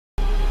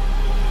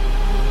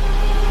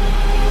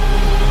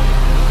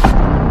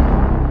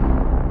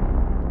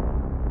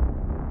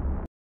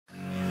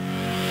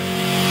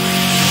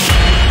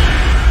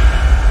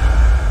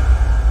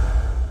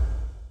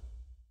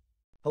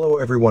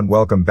everyone,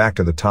 welcome back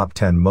to the Top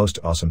 10 Most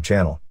Awesome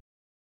channel.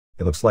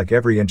 It looks like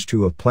every inch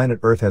of planet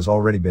Earth has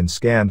already been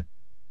scanned,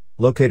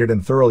 located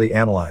and thoroughly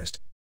analyzed.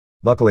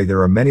 Luckily,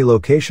 there are many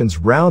locations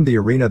round the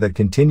arena that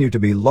continue to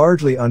be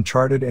largely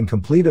uncharted and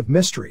complete of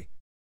mystery.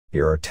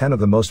 Here are 10 of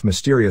the most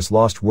mysterious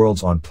lost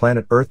worlds on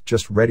planet Earth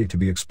just ready to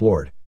be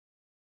explored.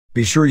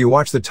 Be sure you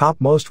watch the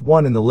topmost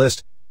one in the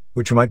list,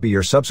 which might be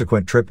your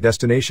subsequent trip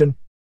destination.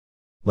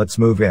 Let's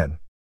move in.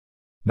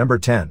 Number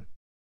 10.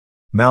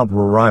 Mount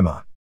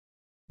Roraima.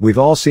 We've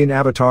all seen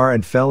Avatar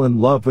and fell in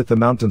love with the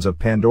mountains of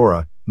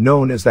Pandora,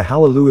 known as the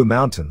Hallelujah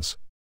Mountains.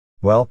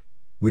 Well,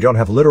 we don't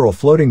have literal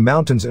floating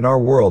mountains in our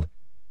world,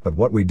 but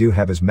what we do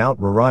have is Mount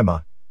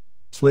Roraima,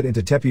 split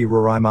into Tepe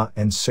Roraima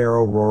and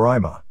Cerro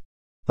Roraima.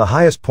 The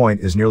highest point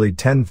is nearly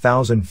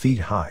 10,000 feet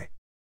high.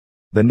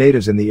 The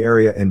natives in the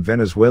area in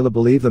Venezuela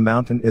believe the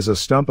mountain is a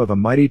stump of a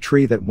mighty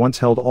tree that once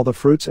held all the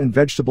fruits and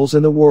vegetables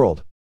in the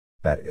world.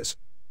 That is,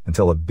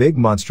 until a big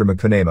monster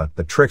Macunema,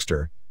 the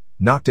trickster,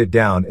 knocked it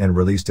down and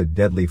released a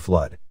deadly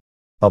flood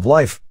of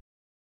life.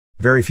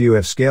 Very few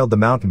have scaled the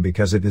mountain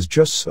because it is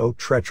just so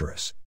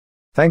treacherous.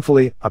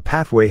 Thankfully, a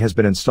pathway has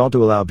been installed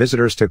to allow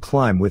visitors to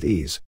climb with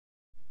ease.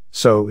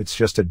 So, it's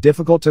just a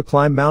difficult to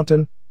climb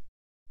mountain?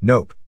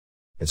 Nope.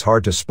 It's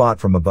hard to spot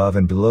from above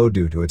and below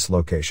due to its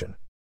location.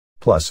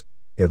 Plus,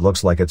 it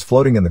looks like it's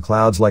floating in the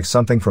clouds like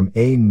something from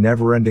a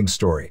never-ending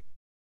story.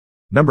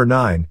 Number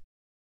 9.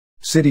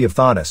 City of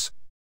Thonis.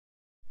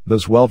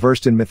 Those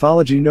well-versed in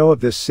mythology know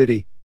of this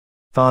city.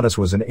 Thonis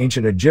was an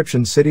ancient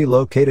Egyptian city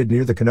located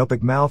near the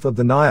canopic mouth of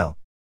the Nile.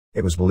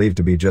 It was believed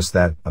to be just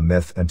that, a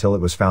myth, until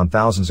it was found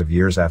thousands of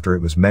years after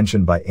it was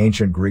mentioned by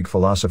ancient Greek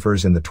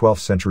philosophers in the 12th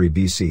century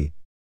BC.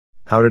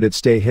 How did it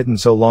stay hidden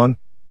so long?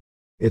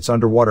 It's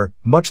underwater,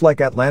 much like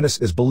Atlantis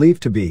is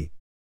believed to be.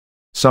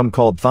 Some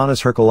called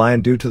Thonis Herculean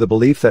due to the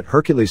belief that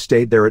Hercules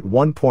stayed there at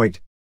one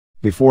point.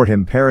 Before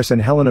him, Paris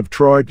and Helen of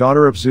Troy,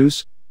 daughter of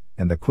Zeus,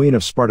 and the Queen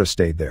of Sparta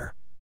stayed there.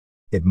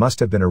 It must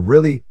have been a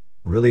really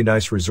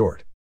nice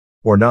resort.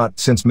 Or not,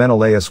 since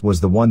Menelaus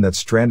was the one that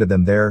stranded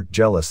them there,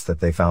 jealous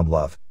that they found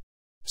love.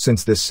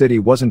 Since this city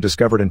wasn't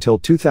discovered until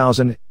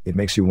 2000, it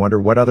makes you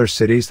wonder what other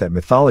cities that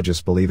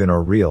mythologists believe in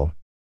are real.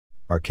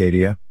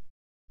 Arcadia?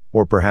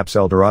 Or perhaps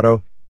El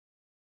Dorado?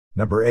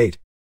 Number 8.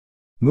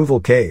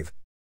 Movil Cave.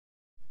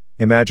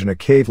 Imagine a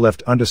cave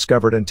left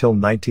undiscovered until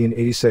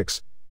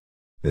 1986.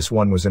 This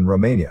one was in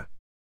Romania.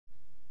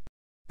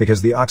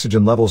 Because the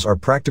oxygen levels are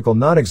practically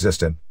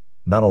non-existent,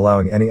 not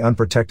allowing any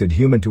unprotected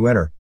human to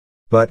enter.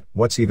 But,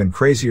 what's even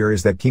crazier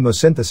is that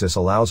chemosynthesis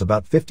allows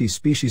about 50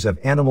 species of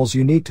animals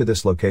unique to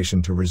this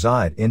location to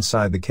reside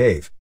inside the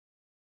cave.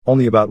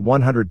 Only about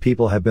 100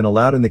 people have been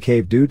allowed in the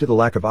cave due to the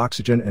lack of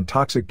oxygen and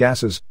toxic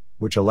gases,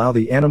 which allow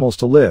the animals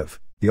to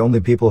live. The only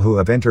people who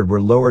have entered were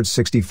lowered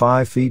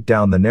 65 feet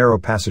down the narrow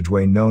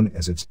passageway known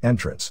as its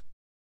entrance.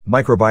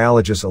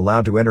 Microbiologists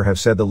allowed to enter have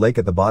said the lake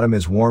at the bottom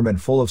is warm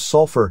and full of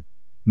sulfur,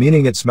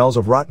 meaning it smells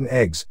of rotten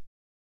eggs.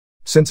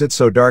 Since it's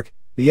so dark,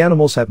 the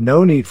animals have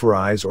no need for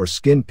eyes or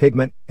skin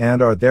pigment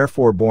and are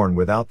therefore born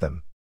without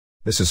them.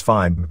 This is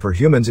fine, but for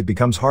humans it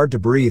becomes hard to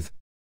breathe.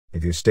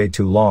 If you stay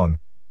too long,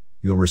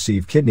 you'll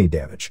receive kidney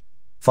damage,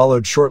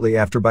 followed shortly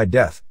after by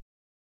death.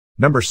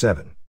 Number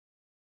 7.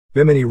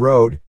 Bimini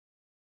Road.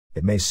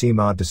 It may seem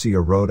odd to see a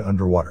road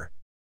underwater.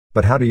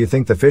 But how do you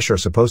think the fish are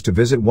supposed to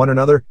visit one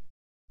another?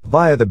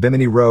 Via the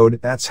Bimini Road,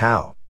 that's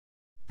how.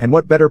 And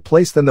what better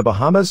place than the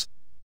Bahamas?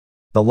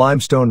 The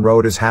limestone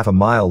road is half a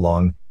mile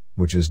long,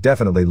 which is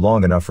definitely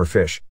long enough for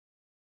fish.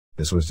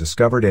 This was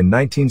discovered in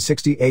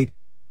 1968,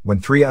 when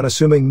 3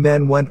 unassuming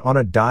men went on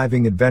a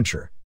diving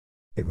adventure.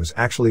 It was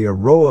actually a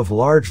row of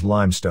large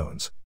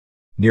limestones.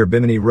 Near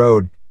Bimini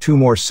Road, 2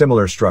 more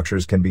similar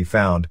structures can be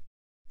found.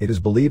 It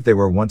is believed they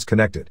were once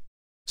connected.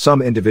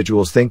 Some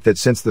individuals think that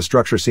since the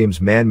structure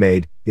seems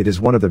man-made, it is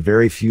one of the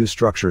very few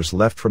structures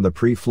left from the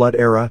pre-flood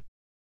era.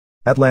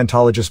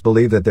 Atlantologists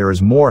believe that there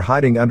is more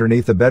hiding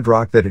underneath the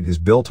bedrock that it is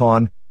built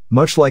on,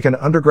 much like an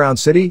underground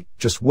city,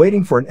 just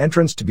waiting for an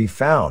entrance to be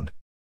found.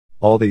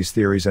 All these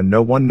theories and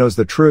no one knows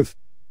the truth.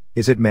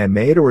 Is it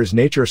man-made or is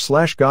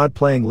nature/God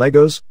playing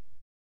Legos?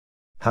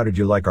 How did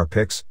you like our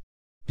picks?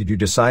 Did you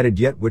decide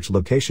yet which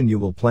location you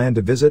will plan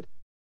to visit?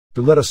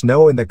 Do let us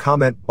know in the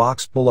comment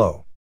box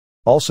below.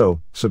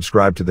 Also,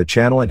 subscribe to the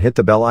channel and hit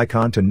the bell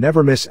icon to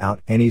never miss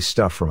out any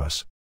stuff from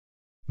us.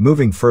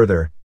 Moving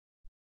further.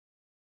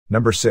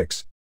 Number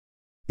 6.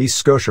 East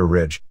Scotia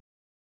Ridge.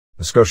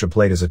 The Scotia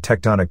Plate is a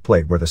tectonic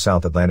plate where the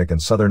South Atlantic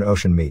and Southern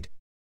Ocean meet.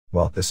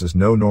 Well, this is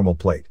no normal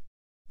plate.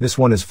 This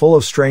one is full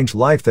of strange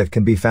life that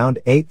can be found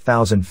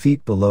 8,000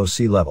 feet below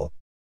sea level.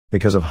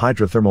 Because of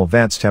hydrothermal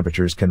vents,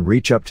 temperatures can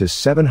reach up to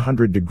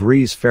 700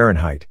 degrees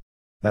Fahrenheit.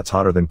 That's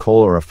hotter than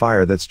coal or a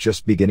fire that's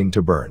just beginning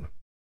to burn.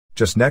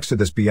 Just next to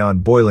this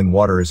beyond boiling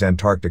water is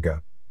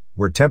Antarctica,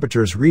 where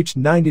temperatures reach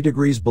 90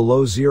 degrees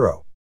below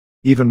zero.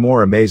 Even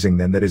more amazing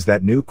than that is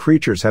that new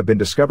creatures have been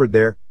discovered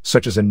there,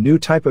 such as a new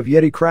type of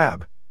Yeti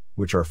crab,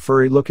 which are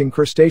furry-looking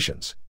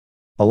crustaceans.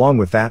 Along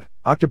with that,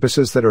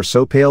 octopuses that are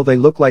so pale they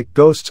look like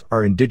ghosts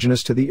are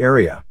indigenous to the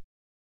area.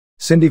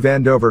 Cindy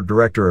Vandover,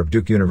 director of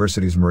Duke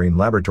University's Marine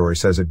Laboratory,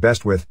 says it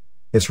best with,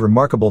 "It's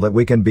remarkable that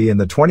we can be in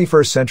the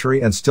 21st century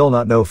and still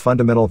not know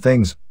fundamental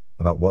things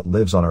about what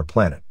lives on our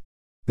planet.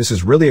 This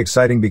is really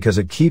exciting because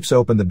it keeps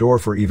open the door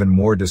for even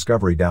more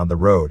discovery down the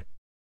road."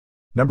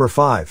 Number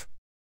 5.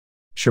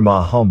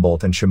 Shema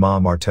Humboldt and Shema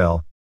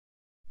Martel.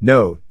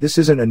 No, this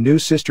isn't a new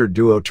sister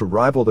duo to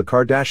rival the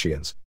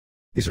Kardashians.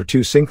 These are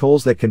two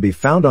sinkholes that can be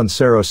found on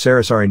Cerro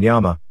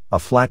Sariñama, a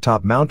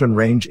flat-top mountain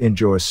range in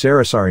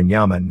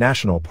Sariñama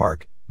National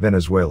Park,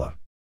 Venezuela.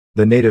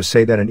 The natives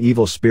say that an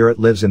evil spirit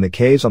lives in the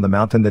caves on the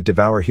mountain that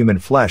devour human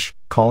flesh,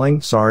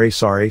 calling, "Sorry,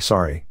 sorry,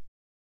 sorry."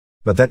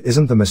 But that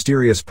isn't the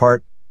mysterious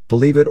part,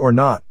 believe it or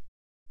not.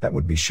 That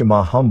would be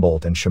Shema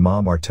Humboldt and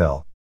Shema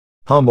Martel.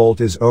 Humboldt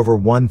is over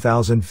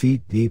 1,000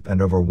 feet deep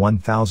and over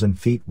 1,000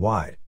 feet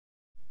wide.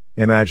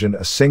 Imagine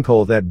a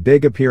sinkhole that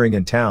big appearing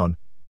in town.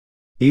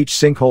 Each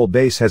sinkhole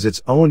base has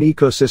its own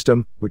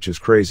ecosystem, which is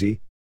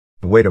crazy.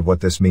 The weight of what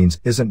this means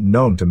isn't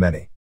known to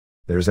many.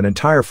 There's an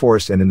entire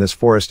forest, and in this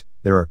forest,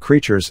 there are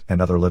creatures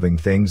and other living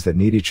things that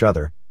need each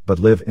other, but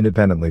live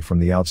independently from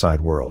the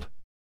outside world.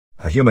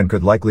 A human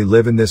could likely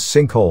live in this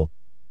sinkhole,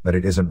 but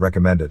it isn't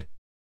recommended.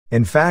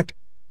 In fact,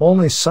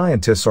 only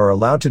scientists are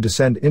allowed to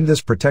descend into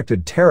this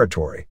protected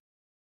territory.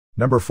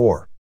 Number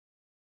 4.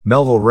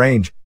 Melville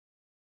Range.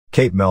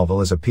 Cape Melville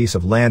is a piece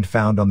of land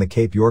found on the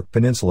Cape York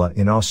Peninsula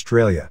in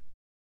Australia.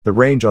 The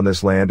range on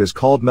this land is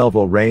called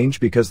Melville Range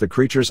because the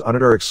creatures on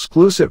it are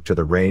exclusive to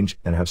the range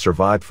and have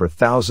survived for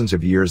thousands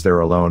of years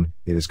there alone.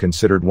 It is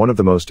considered one of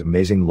the most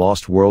amazing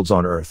lost worlds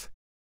on Earth.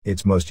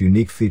 Its most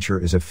unique feature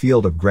is a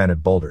field of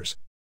granite boulders.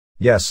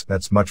 Yes,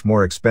 that's much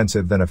more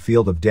expensive than a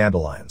field of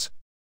dandelions.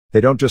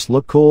 They don't just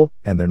look cool,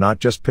 and they're not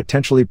just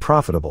potentially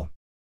profitable.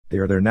 They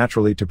are there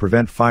naturally to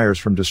prevent fires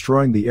from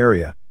destroying the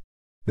area.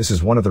 This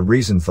is one of the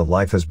reasons the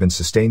life has been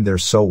sustained there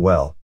so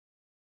well.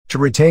 To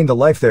retain the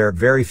life there,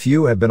 very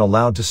few have been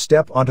allowed to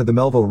step onto the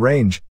Melville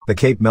Range. The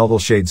Cape Melville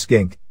shade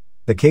skink,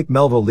 the Cape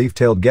Melville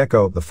leaf-tailed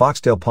gecko, the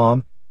foxtail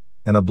palm,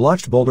 and the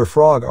blotched boulder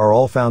frog are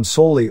all found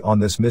solely on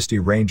this misty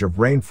range of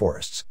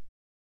rainforests.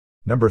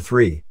 Number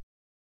 3.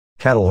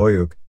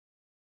 Catalhoyuk.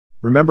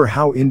 Remember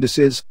how Indus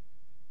is?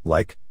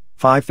 Like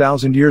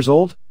 5,000 years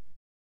old?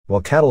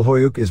 Well,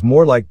 Catalhoyuk is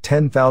more like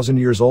 10,000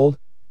 years old,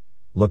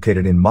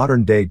 located in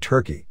modern-day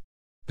Turkey.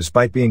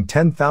 Despite being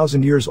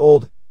 10,000 years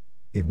old,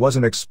 it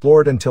wasn't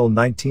explored until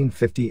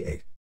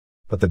 1958.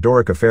 But the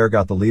Doric affair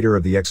got the leader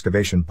of the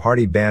excavation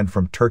party banned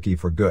from Turkey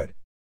for good.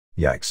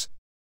 Yikes.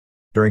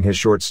 During his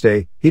short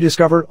stay, he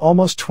discovered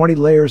almost 20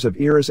 layers of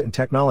eras and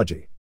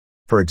technology.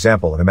 For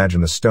example,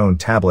 imagine a stone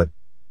tablet,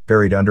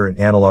 buried under an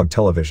analog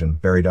television,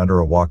 buried under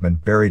a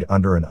Walkman, buried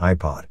under an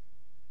iPod,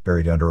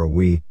 buried under a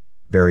Wii,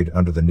 buried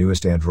under the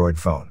newest Android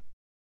phone.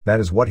 That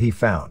is what he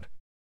found.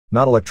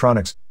 Not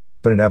electronics,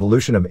 but an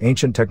evolution of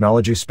ancient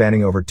technology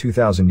spanning over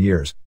 2,000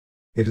 years.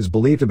 It is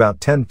believed about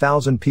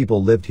 10,000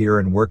 people lived here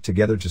and worked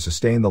together to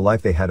sustain the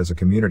life they had as a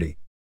community.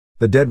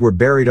 The dead were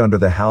buried under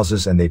the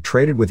houses and they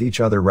traded with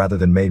each other rather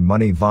than made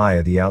money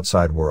via the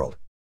outside world.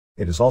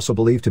 It is also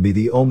believed to be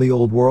the only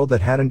old world that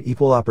had an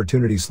equal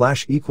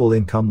opportunity/equal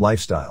income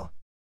lifestyle.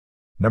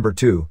 Number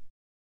 2.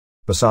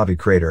 Basavi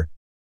Crater.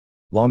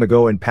 Long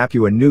ago in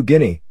Papua New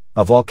Guinea,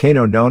 a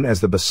volcano known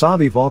as the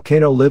Basavi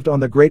volcano lived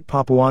on the Great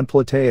Papuan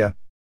Platea.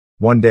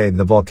 One day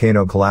the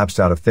volcano collapsed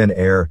out of thin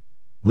air,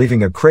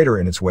 leaving a crater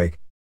in its wake.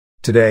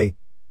 Today,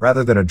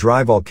 rather than a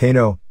dry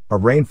volcano, a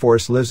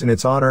rainforest lives in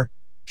its honor,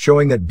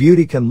 showing that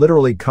beauty can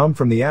literally come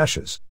from the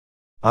ashes.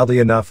 Oddly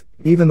enough,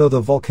 even though the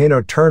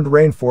volcano-turned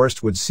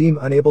rainforest would seem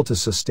unable to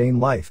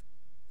sustain life,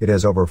 it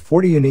has over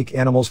 40 unique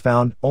animals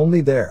found only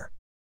there.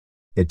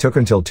 It took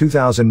until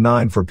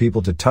 2009 for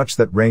people to touch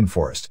that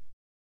rainforest.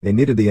 They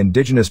needed the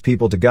indigenous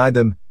people to guide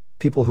them,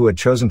 people who had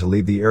chosen to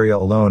leave the area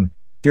alone,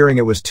 fearing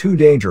it was too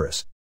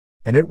dangerous.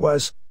 And it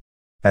was.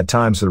 At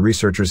times the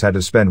researchers had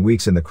to spend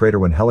weeks in the crater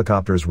when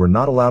helicopters were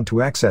not allowed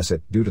to access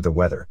it due to the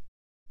weather.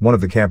 One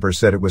of the campers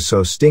said it was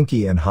so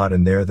stinky and hot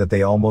in there that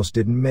they almost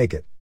didn't make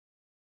it.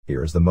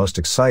 Here is the most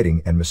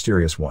exciting and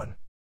mysterious one.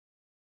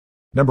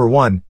 Number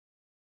 1.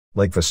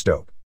 Lake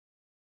Vostok.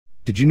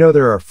 Did you know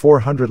there are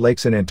 400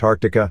 lakes in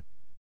Antarctica?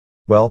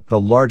 Well, the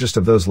largest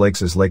of those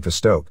lakes is Lake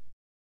Vostok.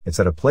 It's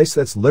at a place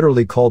that's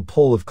literally called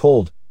Pole of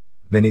Cold,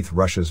 beneath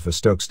Russia's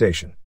Vostok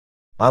Station.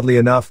 Oddly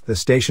enough, the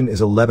station is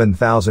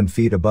 11,000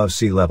 feet above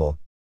sea level.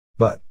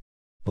 But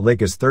the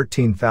lake is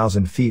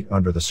 13,000 feet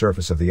under the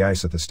surface of the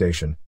ice at the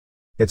station.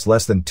 It's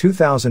less than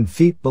 2,000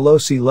 feet below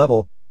sea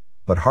level,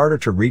 but harder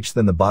to reach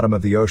than the bottom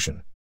of the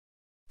ocean.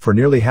 For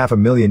nearly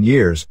 500,000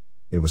 years,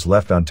 it was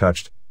left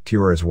untouched,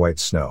 pure as white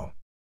snow.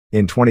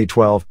 In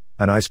 2012,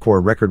 an ice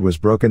core record was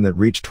broken that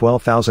reached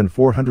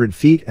 12,400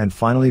 feet and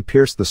finally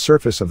pierced the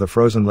surface of the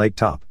frozen lake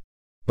top.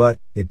 But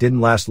it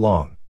didn't last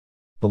long.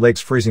 The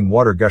lake's freezing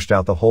water gushed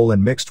out the hole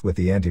and mixed with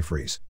the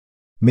antifreeze.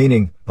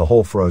 Meaning, the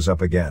hole froze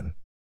up again.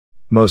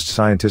 Most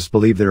scientists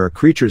believe there are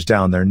creatures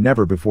down there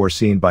never before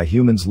seen by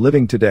humans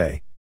living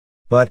today.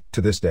 But, to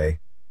this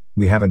day,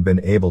 we haven't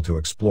been able to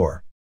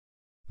explore.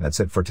 That's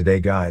it for today,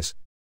 guys.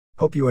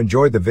 Hope you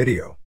enjoyed the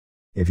video.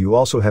 If you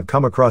also have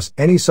come across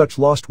any such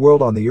lost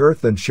world on the earth,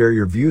 then share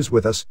your views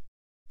with us.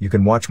 You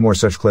can watch more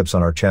such clips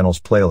on our channel's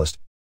playlist.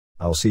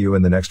 I'll see you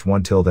in the next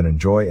one. Till then,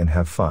 enjoy and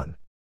have fun.